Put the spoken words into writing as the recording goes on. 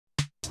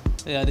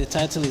Yeah, the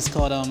title is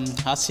called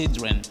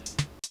Acid Rain.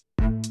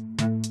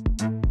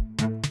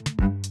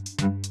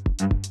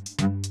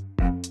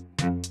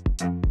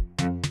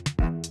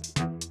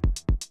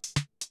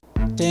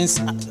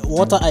 Things,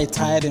 water I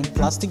tied in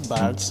plastic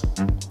bags,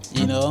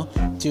 you know,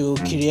 to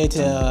create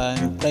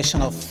an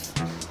impression of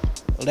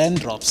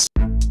raindrops.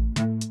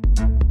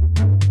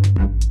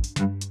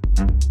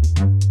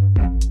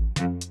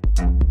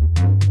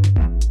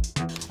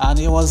 And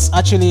it was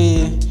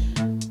actually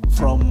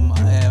from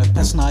a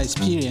personal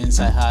experience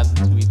I had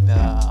with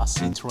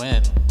acid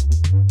rain.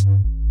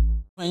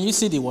 When you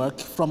see the work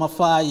from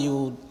afar,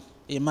 you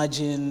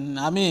imagine,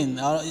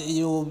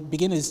 you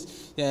begin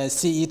to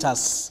see it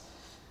as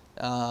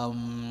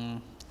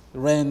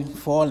rain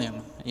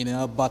falling, you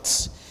know,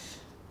 but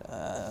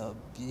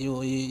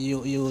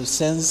you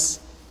sense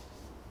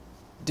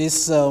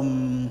this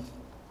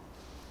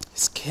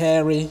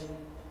scary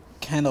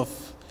kind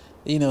of,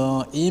 you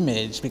know,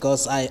 image,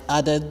 because I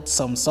added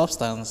some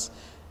substance.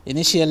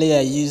 Initially,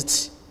 I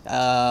used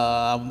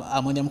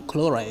ammonium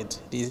chloride,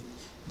 the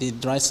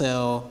dry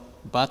cell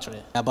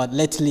battery, but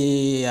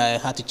lately I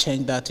had to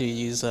change that to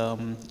use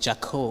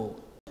charcoal.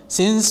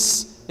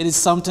 Since it is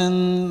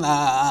something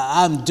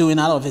I'm doing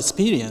out of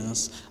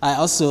experience, I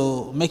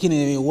also making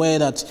it in a way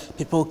that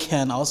people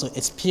can also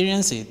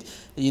experience it.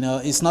 You know,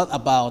 it's not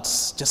about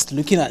just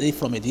looking at it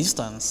from a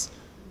distance.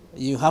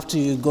 You have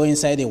to go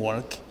inside the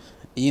work,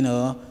 you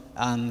know,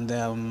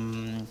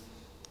 and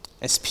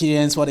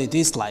experience what it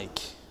is like.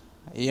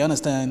 You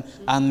understand?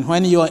 And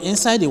when you are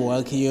inside the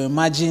work, you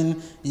imagine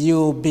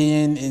you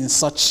being in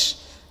such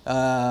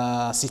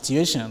a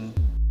situation.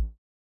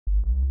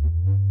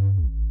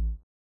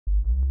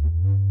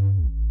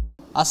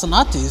 As an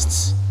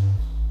artist,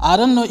 I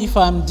don't know if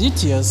I'm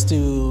duteous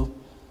to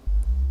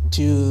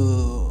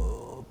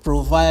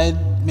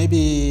provide,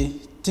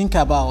 maybe think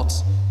about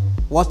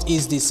what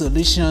is the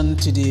solution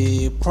to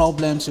the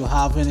problems you're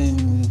having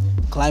in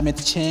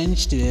climate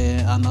change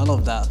and all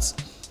of that.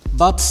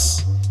 But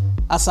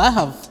as I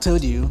have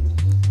told you,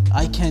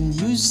 I can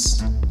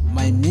use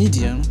my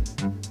medium,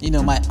 you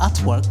know, my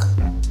artwork,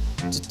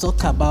 to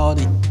talk about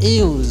the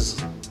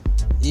ills,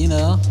 you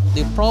know,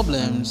 the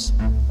problems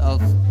of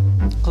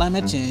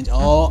climate change,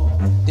 or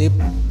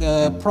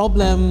the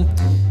problem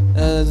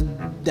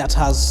that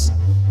has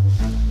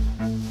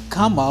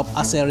come up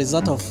as a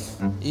result of,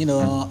 you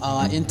know,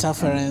 our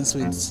interference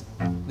with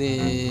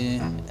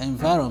the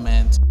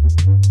environment.